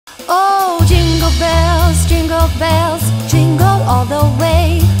Oh, jingle bells, jingle all the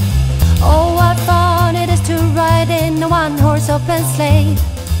way. Oh, what fun it is to ride in a one-horse open sleigh.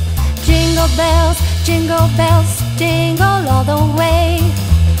 Jingle bells, jingle all the way.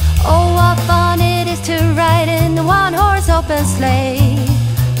 Oh, what fun it is to ride in a one-horse open sleigh.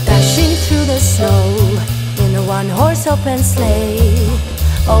 Dashing through the snow in a one-horse open sleigh.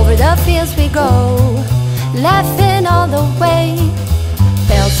 Over the fields we go, laughing all the way.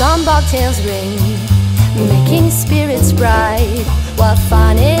 Bells on bobtails ring, making spirits bright. What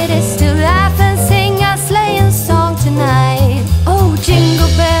fun it is to laugh and sing a sleighing song tonight. Oh, jingle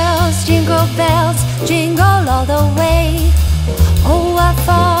bells, jingle all the way. Oh, what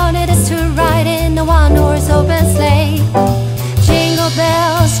fun it is to ride in a one-horse open sleigh. Jingle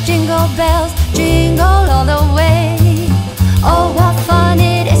bells, jingle all the way. Oh, what fun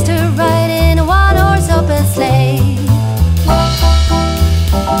it is to ride in a one-horse open sleigh.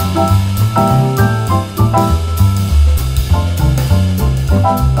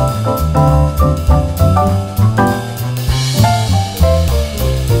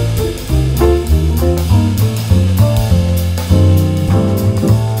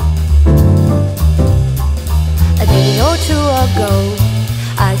 A day or two ago,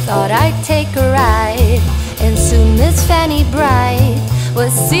 I thought I'd take a ride, and soon Miss Fanny Bright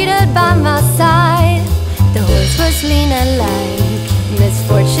was seated by my side. The horse was lean and lank,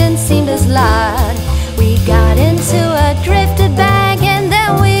 misfortune seemed his lot. We got into a drifted bank and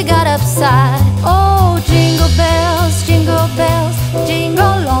then we got upside. Oh, jingle bells, jingle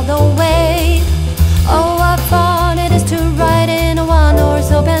all the way. Oh, what fun it is to ride in a one-horse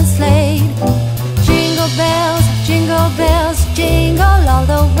open sleigh. Jingle bells, jingle all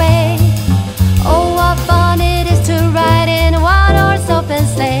the way. Oh, what fun it is to ride in a one-horse open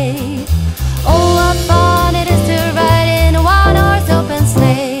sleigh. Oh, what fun it is to ride in a one-horse open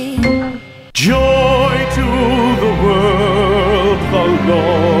sleigh. Joy to the world, the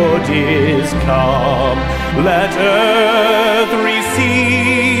Lord is come. Let earth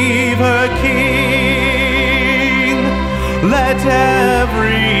receive her King. Let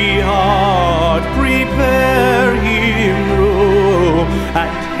every heart prepare him room.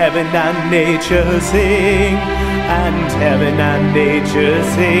 And heaven and nature sing, and heaven and nature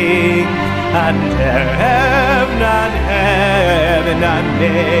sing, and heaven and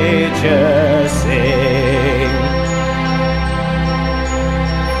nature sing.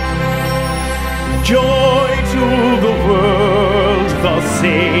 Joy to the world, the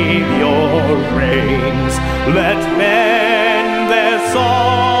Savior reigns. Let men their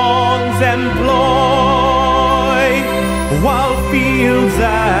songs employ, while fields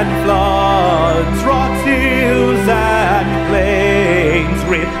and floods, rocks, hills and plains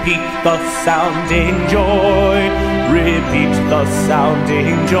repeat the sounding joy, repeat the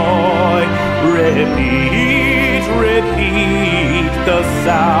sounding joy, repeat the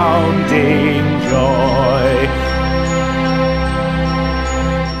sounding joy.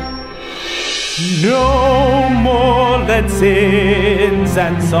 No more let sins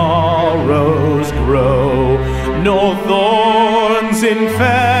and sorrows grow, nor thorns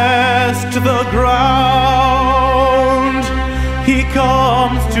infest the ground. He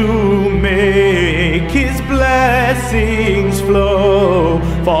comes to make his blessings flow,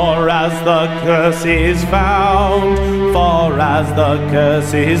 for as the curse is found, for as the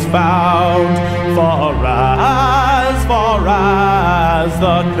curse is found, for as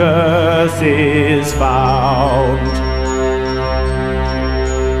the curse is found.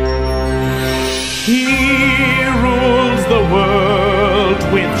 He rules the world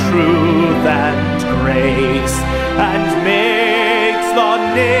with truth and grace, and makes the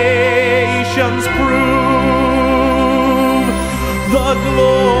nations prove the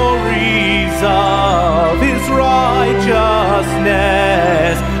glories of his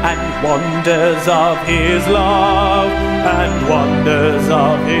righteousness, and wonders of his love, and wonders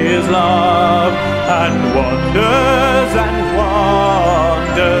of his love, and wonders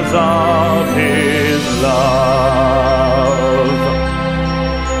of his love.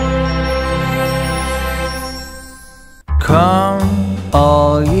 Come,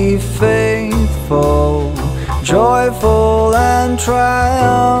 all ye faithful, joyful and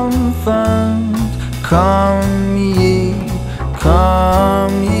triumphant. Come ye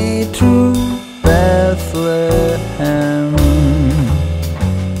to Bethlehem.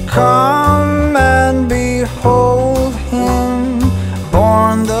 Come and behold him,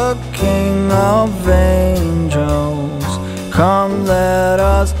 born the King of angels. Come, let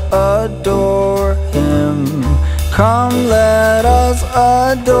us adore him. Come, let us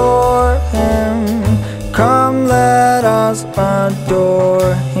adore him. Come, let us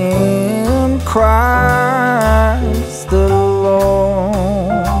adore him. Christ the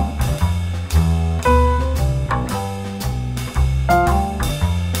Lord.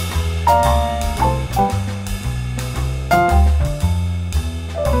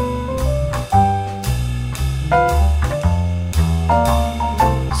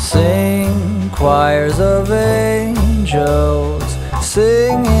 Sing, choirs of angels,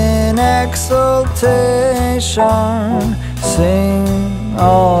 sing in exultation. Sing,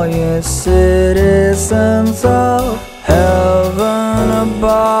 all ye citizens of heaven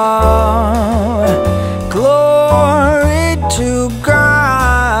above. Glory to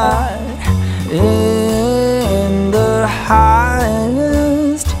God in the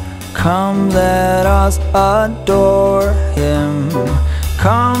highest. Come, let us adore Him.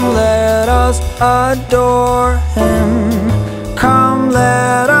 Come, let us adore Him. Come,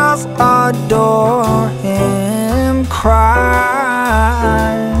 let us adore Him, Christ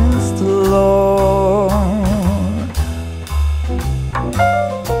the Lord.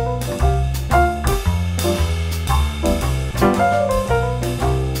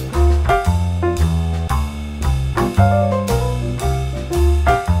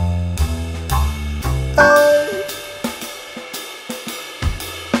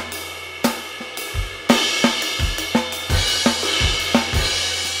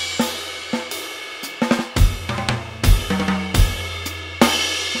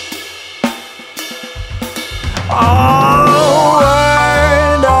 Oh,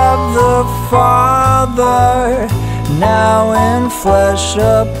 word of the Father, now in flesh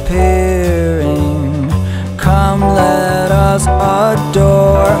appearing. Come, let us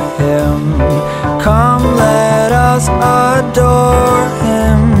adore Him. Come, let us adore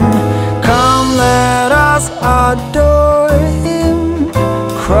Him. Come, let us adore Him,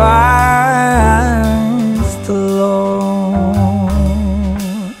 Christ the Lord.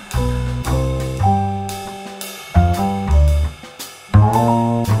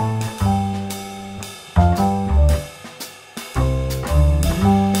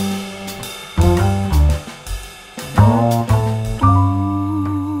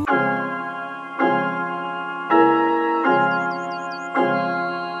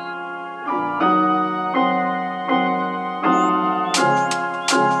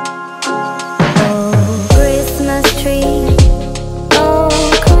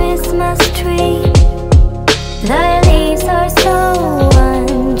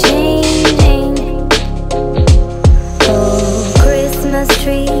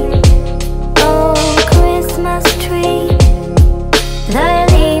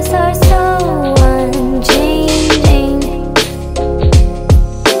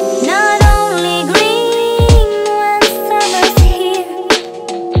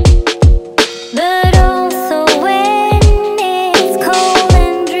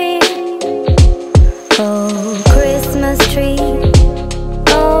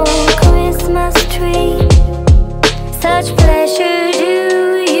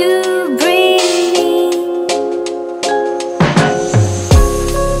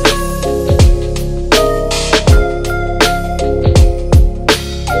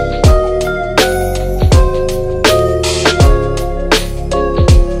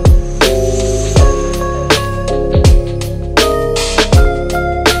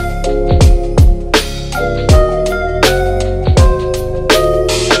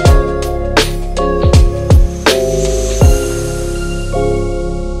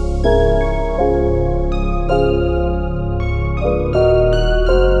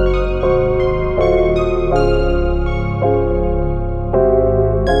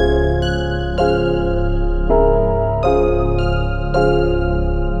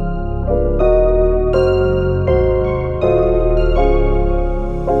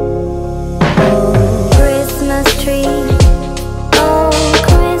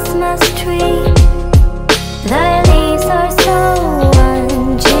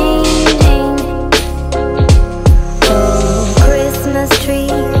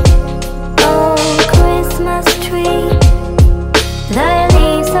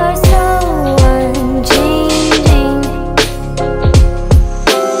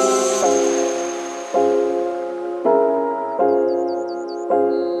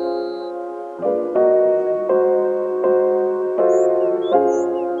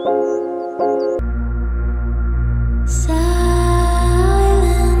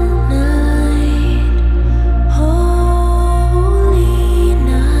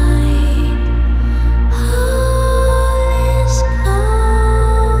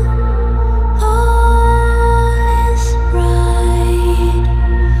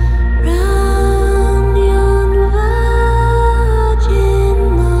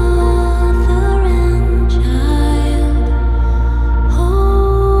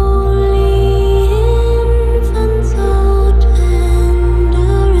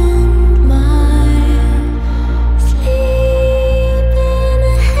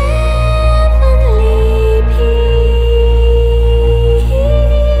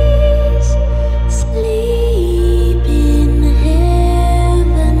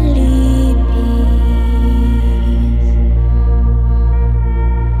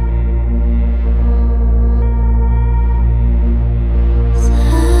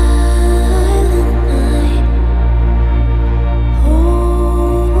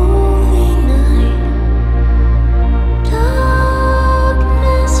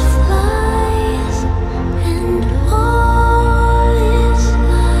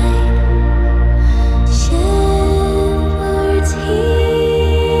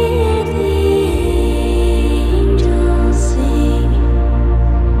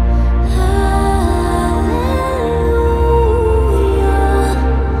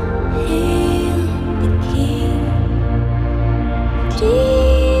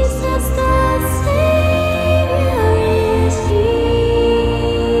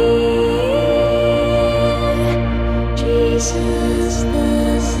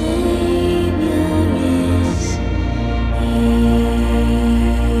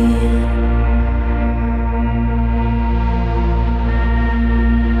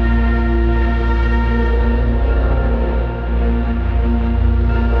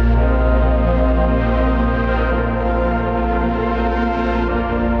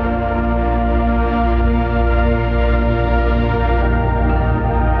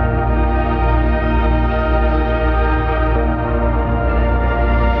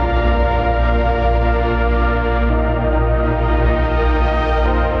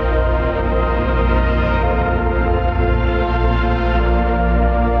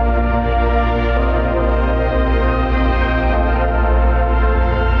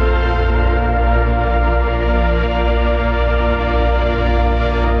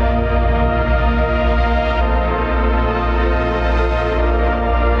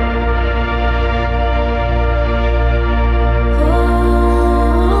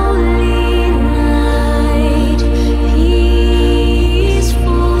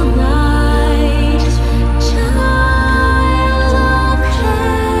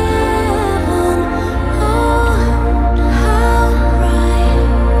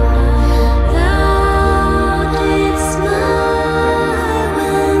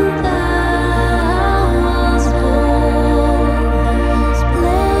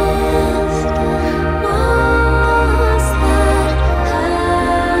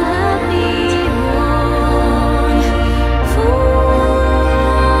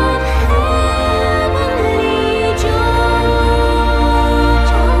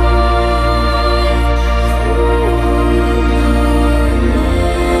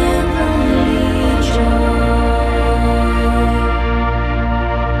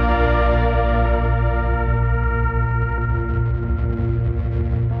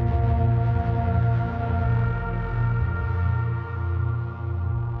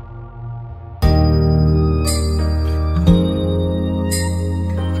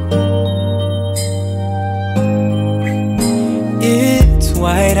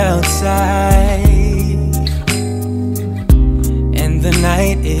 white outside, and the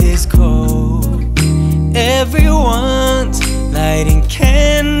night is cold. Everyone's lighting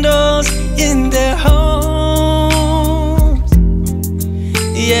candles in their homes.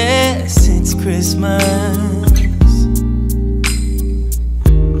 Yes, it's Christmas.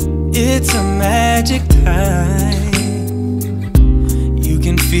 It's a magic time. You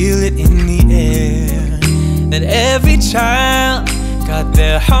can feel it in the air, that every child got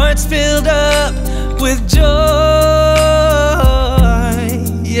their hearts filled up with joy.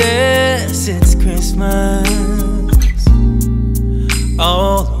 Yes, it's Christmas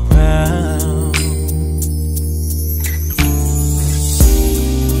all around.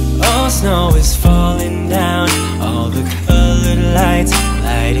 Oh, snow is falling down, all the colored lights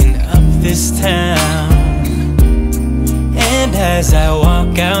lighting up this town. And as I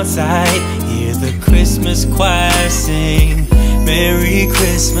walk outside, hear the Christmas choir sing Merry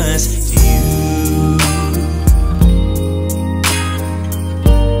Christmas to you.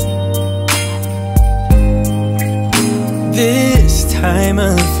 This time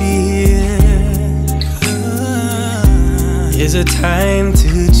of year is a time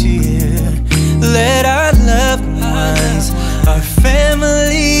to cheer. Let our loved ones, our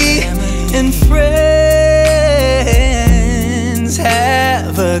family and friends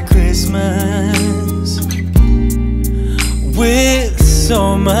have a Christmas with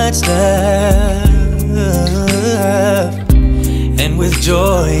so much love, and with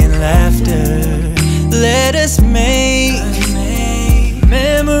joy and laughter. Let us make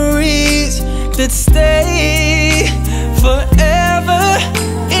memories that stay forever.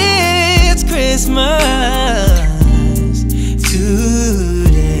 It's Christmas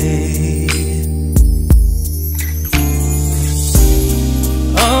today.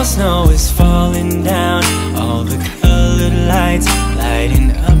 Oh, snow is falling down, all the colored lights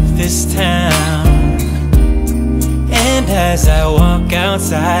lighting up this town. And as I walk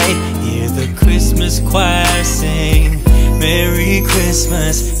outside, hear the Christmas choir sing Merry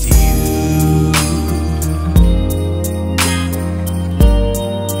Christmas to you.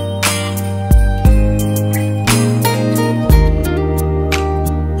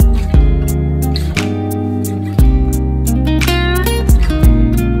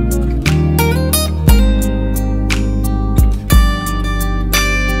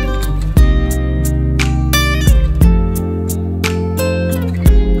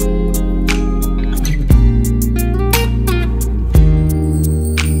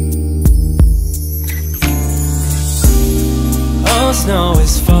 Snow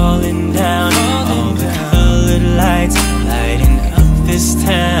is falling down, all the colored lights lighting up this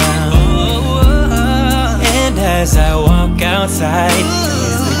town. And as I walk outside,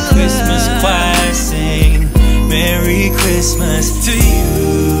 hear the Christmas choir sing Merry Christmas to you.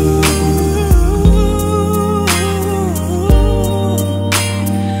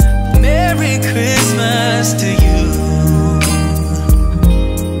 Merry Christmas to you.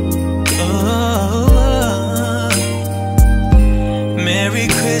 Merry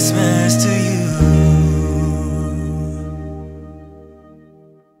Christmas to you.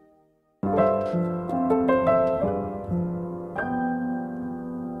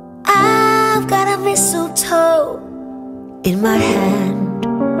 I've got a mistletoe in my hand,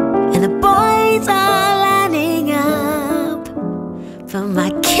 and the boys are lining up for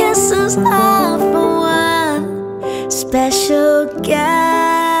my kisses are for one special guy.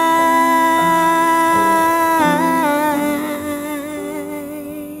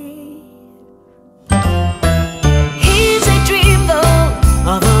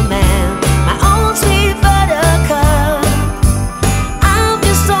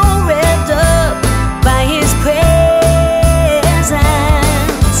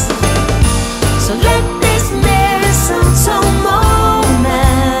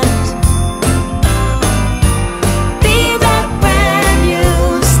 Be that brand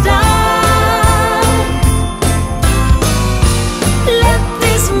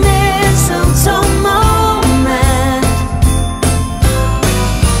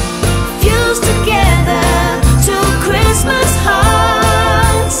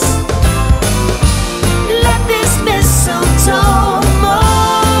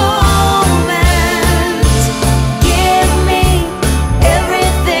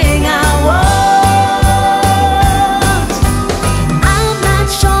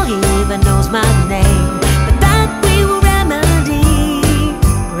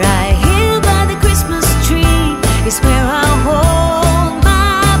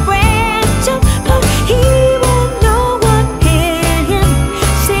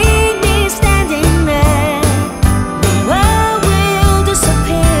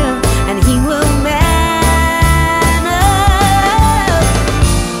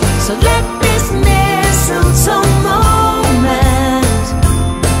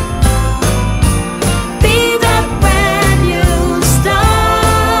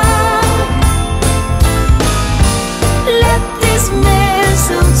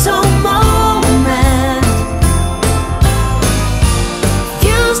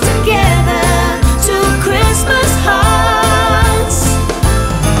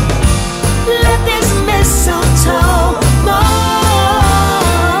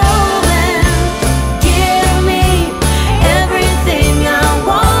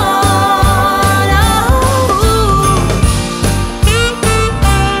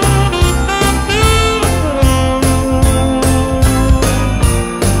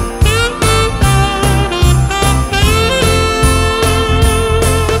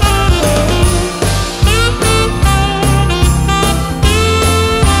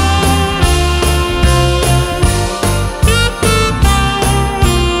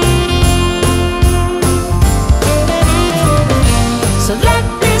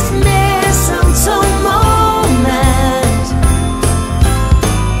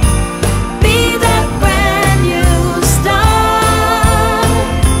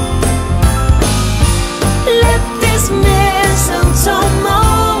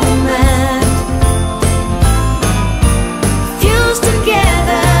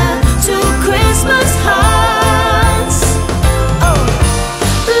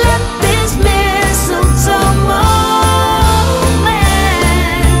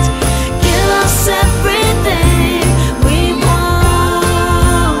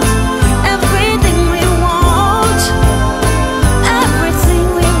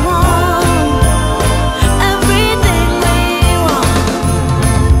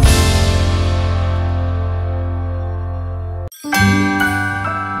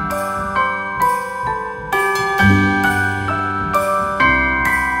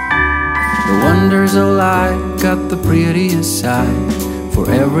there's a light, got the prettiest side for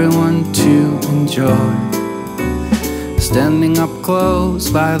everyone to enjoy. Standing up close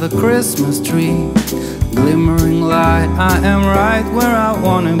by the Christmas tree, glimmering light, I am right where I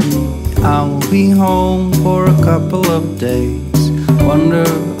wanna be. I will be home for a couple of days, wander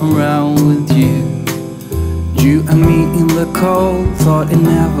around with you. You and me in the cold, thought it'd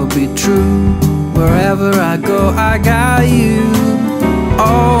never be true. Wherever I go, I got you.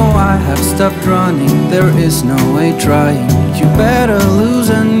 Oh, I have stopped running, there is no way trying. You better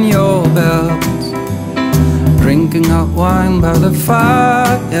loosen your belt. Drinking hot wine by the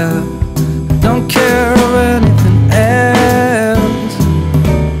fire, don't care of anything else.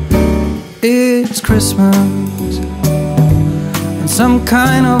 It's Christmas, and some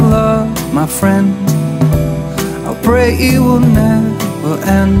kind of love, my friend. I pray it will never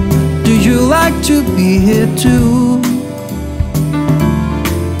end. Do you like to be here too?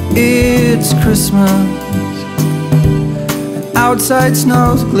 It's Christmas, and outside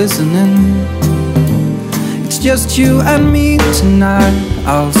snow's glistening. It's just you and me tonight.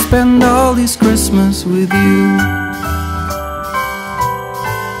 I'll spend all this Christmas with you.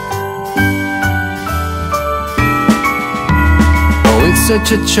 Oh, it's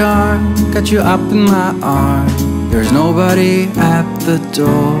such a charm, got you up in my arms. There's nobody at the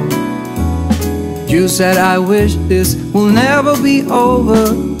door. You said I wish this will never be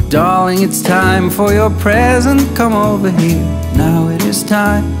over. Darling, it's time for your present, come over here. Now it is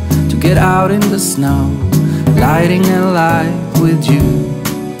time to get out in the snow, lighting a light with you.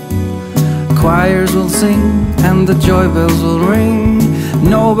 Choirs will sing and the joy bells will ring.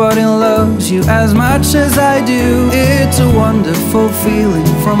 Nobody loves you as much as I do. It's a wonderful feeling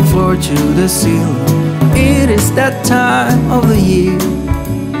from floor to the ceiling. It is that time of the year,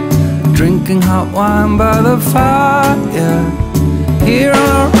 drinking hot wine by the fire. Here on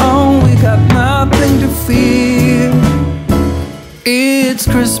our own, we got nothing to fear. It's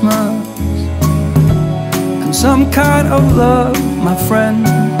Christmas, and some kind of love, my friend.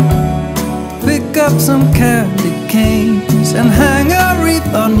 Pick up some candy canes and hang a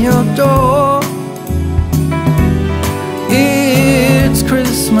wreath on your door. It's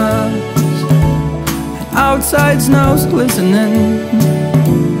Christmas, and outside snow's glistening.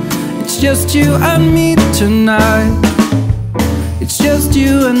 It's just you and me tonight. It's just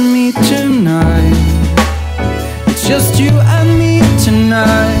you and me tonight. It's just you and me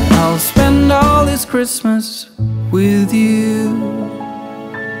tonight. I'll spend all this Christmas with you.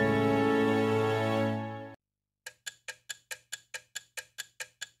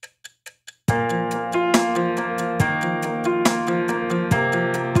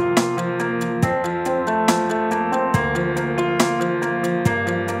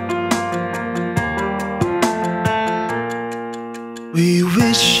 We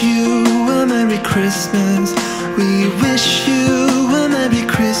wish you a Merry Christmas. We wish you a Merry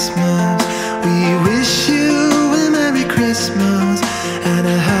Christmas. We wish you a Merry Christmas and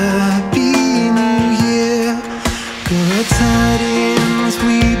a Happy New Year. Good tidings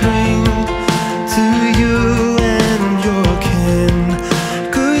we bring to you and your kin.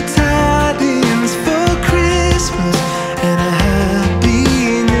 Good tidings for Christmas and a Happy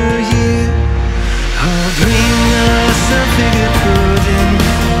New Year. Oh, bring us a figure pudding.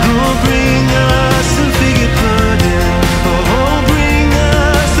 Oh, bring us some figure pudding. Oh, bring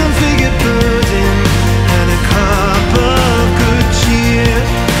us some figure pudding and a cup of good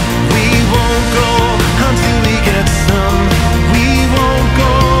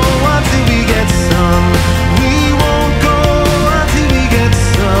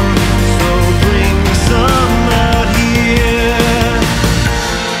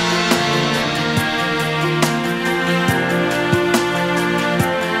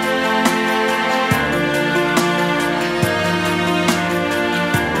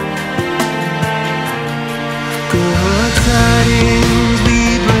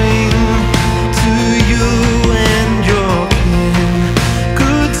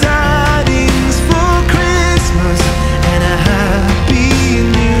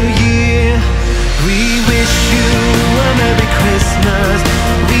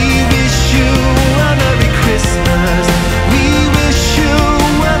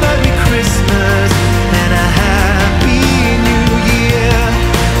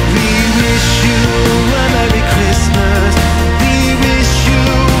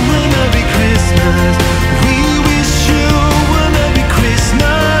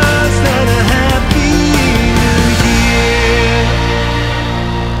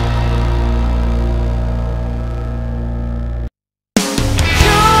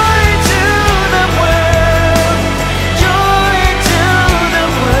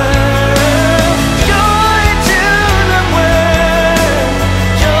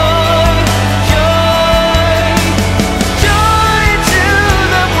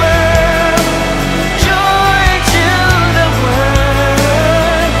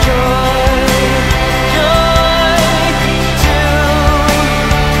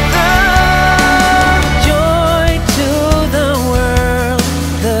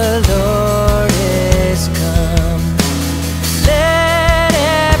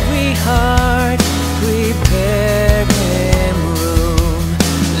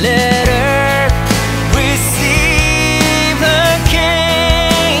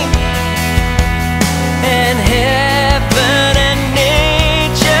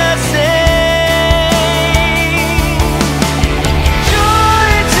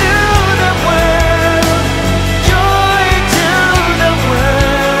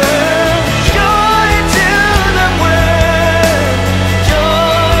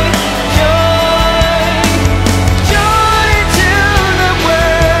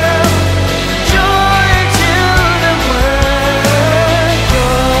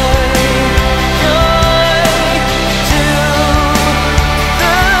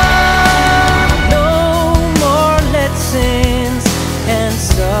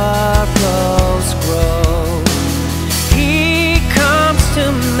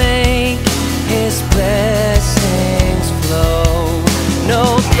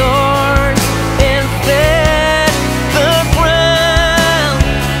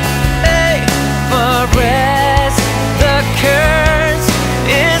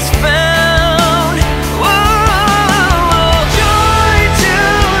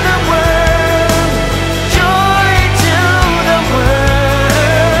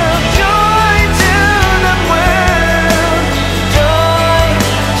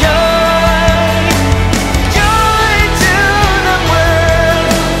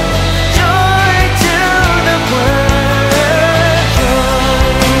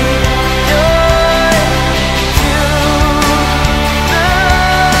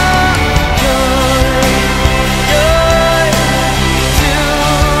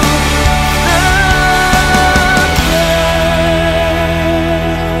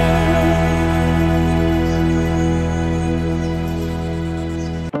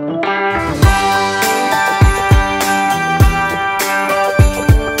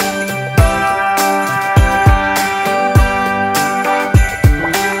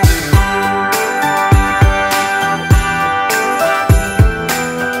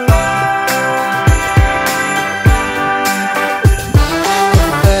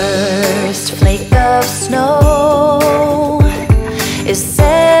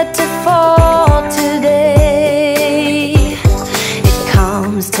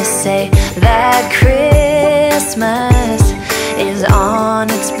comes to say that Christmas is on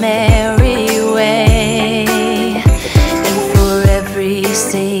its merry way. And for every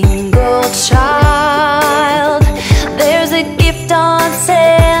single child, there's a gift on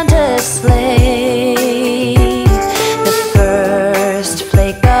Santa's sleigh. The first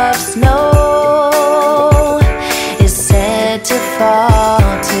flake of snow is said to fall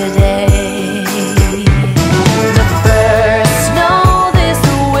today.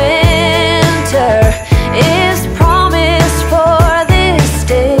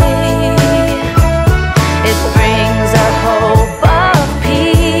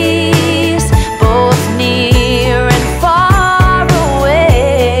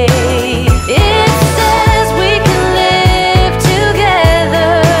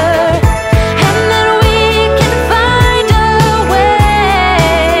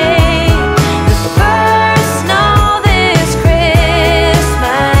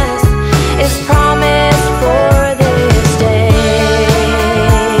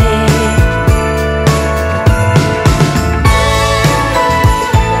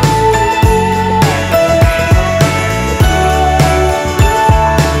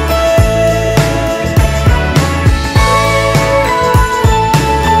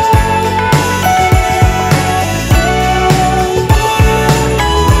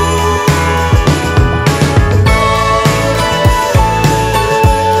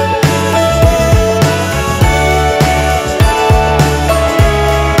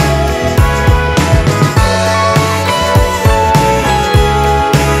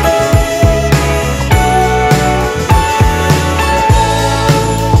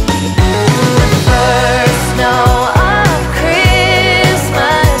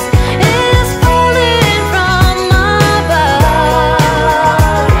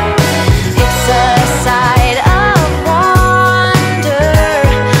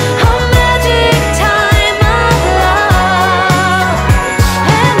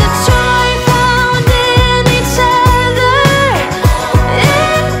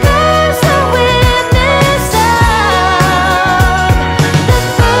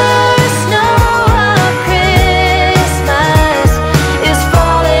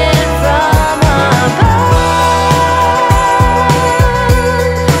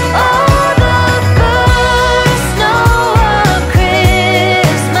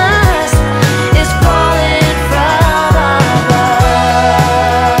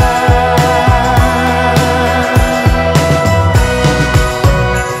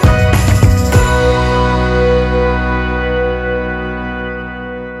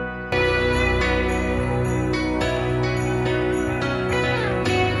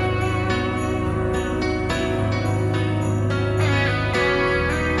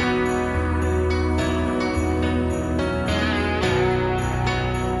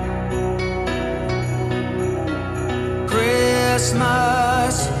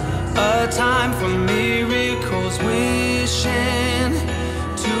 Christmas, a time for miracles, wishing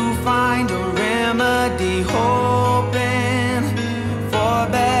to find a remedy, hoping for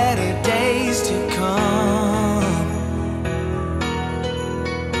better days to come.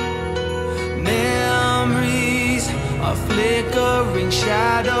 Memories of flickering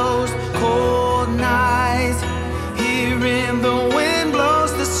shadows, cold nights, hearing the wind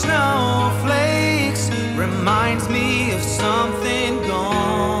blows the snowflakes, reminds me of something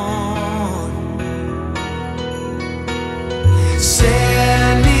gone.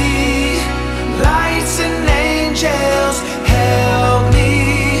 Send me lights and angels, help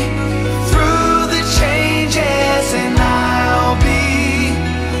me through the changes, and I'll be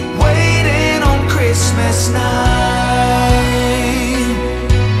waiting on Christmas night.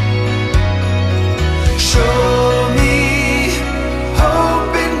 Show me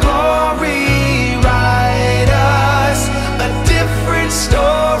hope and glory, write us a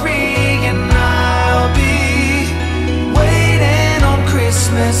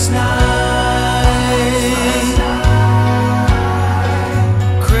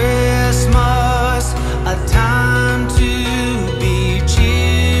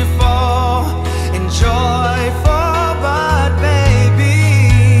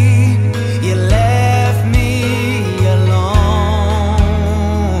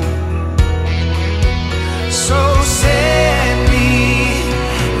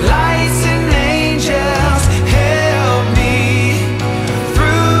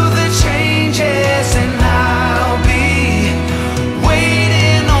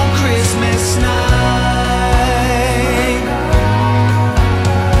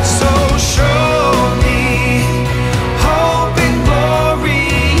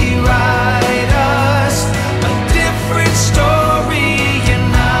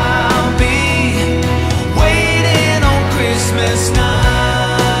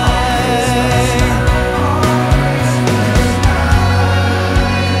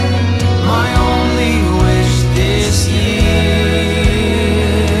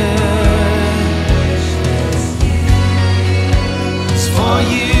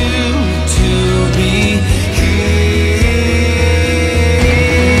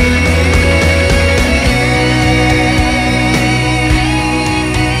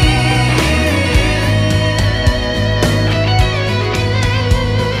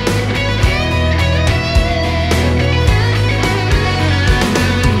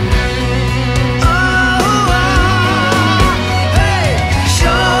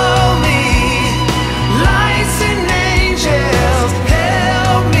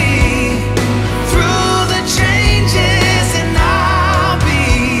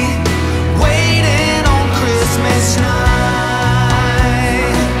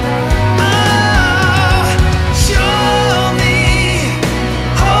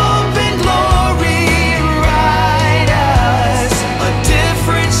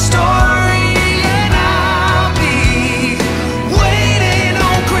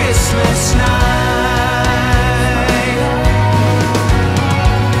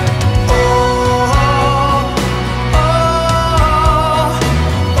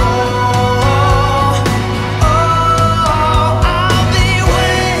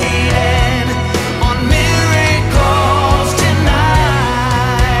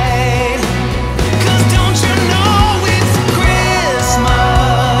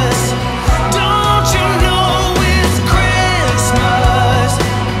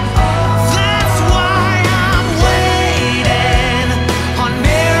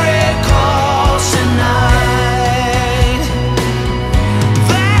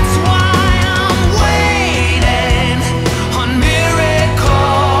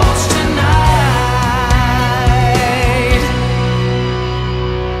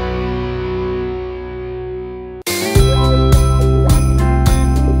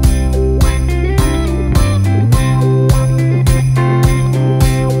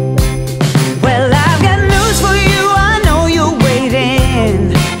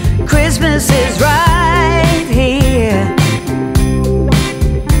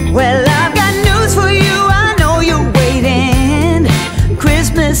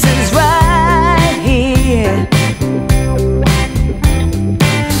is right here.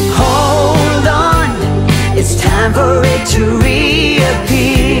 Hold on, it's time for it to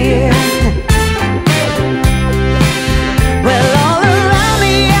reappear. Well, all around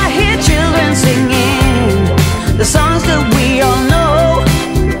me I hear children singing the songs that we all know.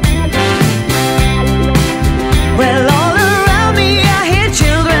 Well, all around me I hear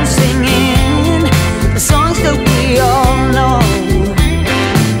children singing the songs that we all know.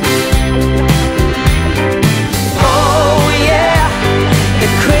 Oh yeah, the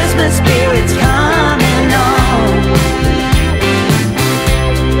Christmas spirit's coming on.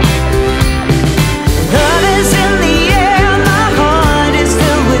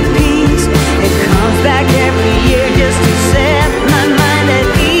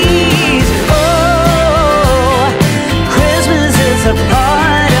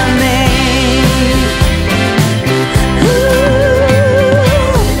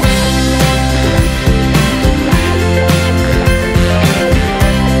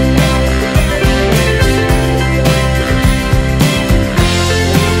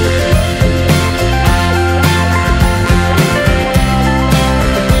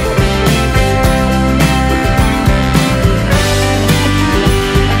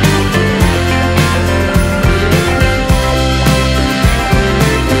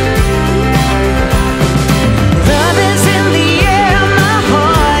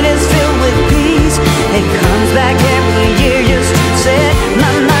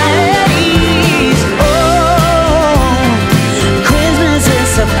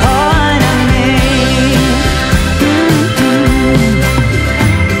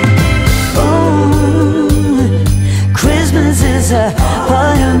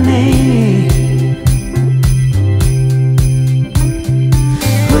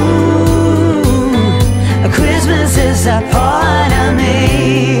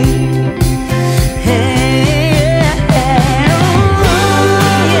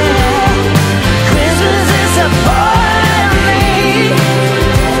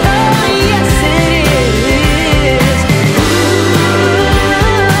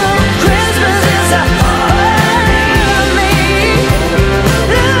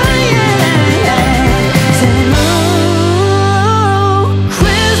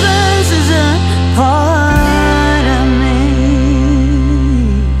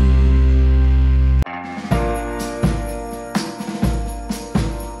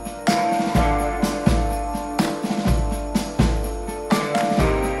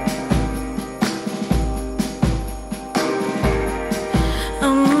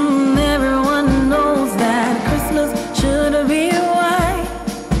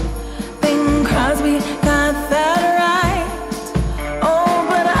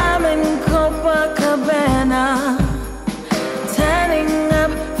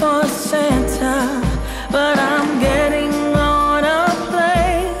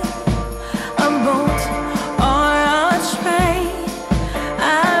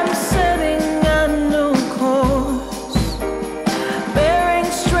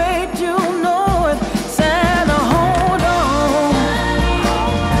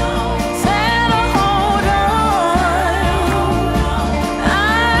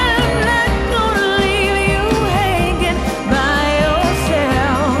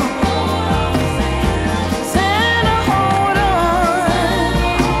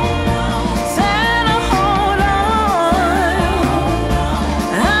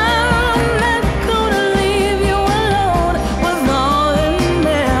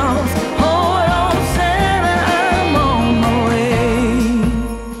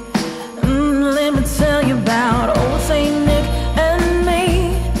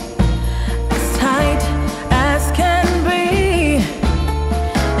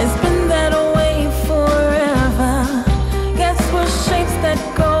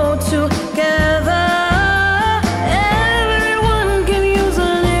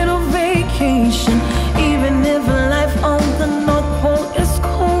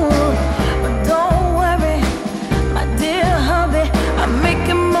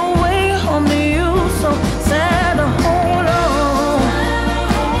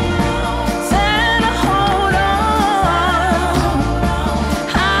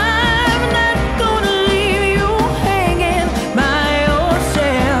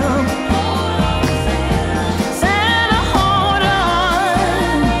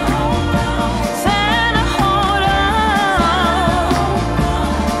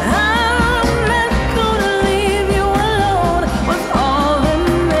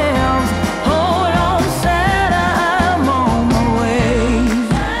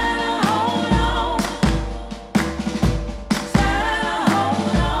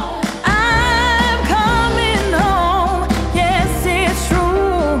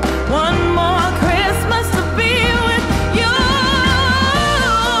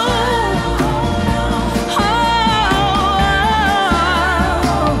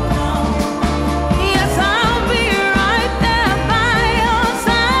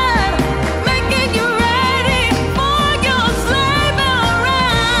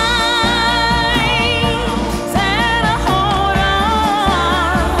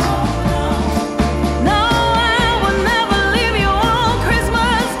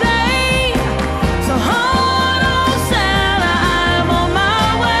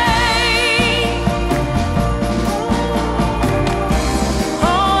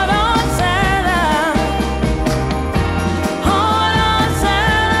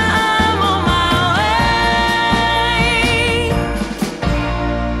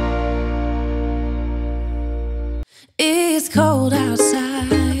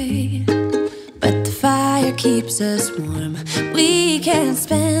 keeps us warm. We can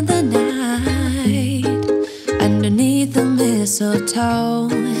spend the night underneath the mistletoe.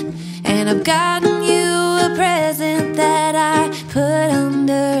 And I've gotten you a present that I put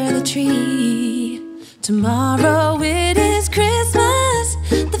under the tree. Tomorrow it is Christmas,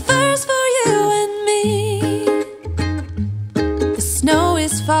 the first for you and me. The snow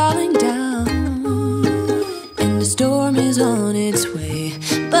is falling down and the storm is on its way.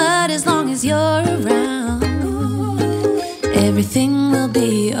 But as long as you're around, everything will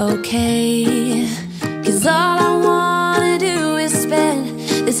be okay. 'Cause all I wanna do is spend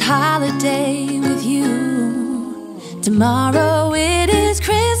this holiday with you. Tomorrow it is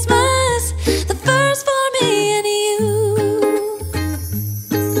Christmas, the first for me and you.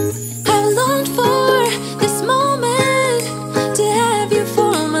 I've longed for this moment to have you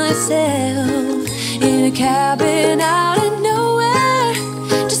for myself, in a cabin out in nowhere,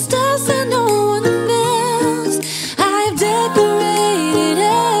 just us and no one else. I've decorated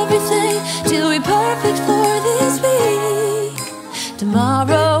everything to be perfect for this week.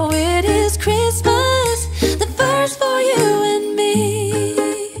 Tomorrow it is Christmas, the first for you and me.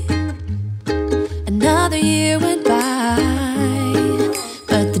 Another year went by,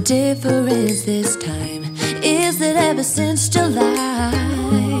 but the difference this time is that ever since July,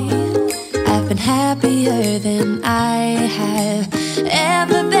 I've been happier than I have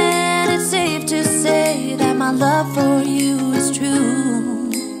ever been. It's safe to say that my love for you is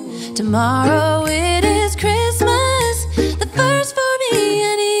true. Tomorrow it is Christmas, the first for me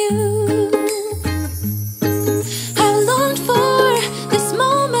and you. I've longed for this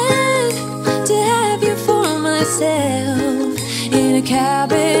moment to have you for myself, in a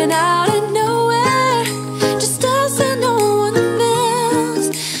cabin out in nowhere, just us and no one else.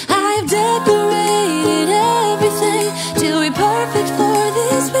 I've decorated everything to be perfect for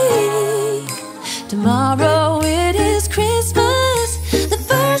this week. Tomorrow it is Christmas, the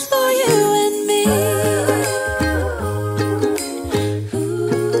first for you and me.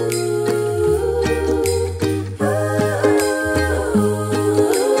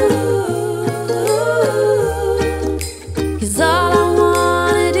 'Cause all I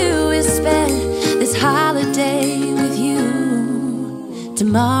wanna do is spend this holiday with you.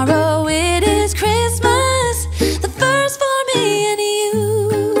 Tomorrow it is Christmas, the first for me and you.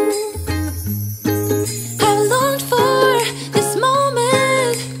 I've longed for this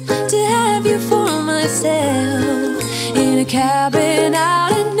moment to have you for myself, in a cabin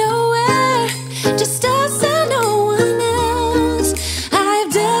out in nowhere, just us and no one else. I've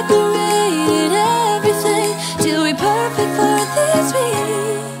decorated everything to be perfect for this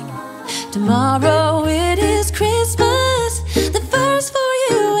week. Tomorrow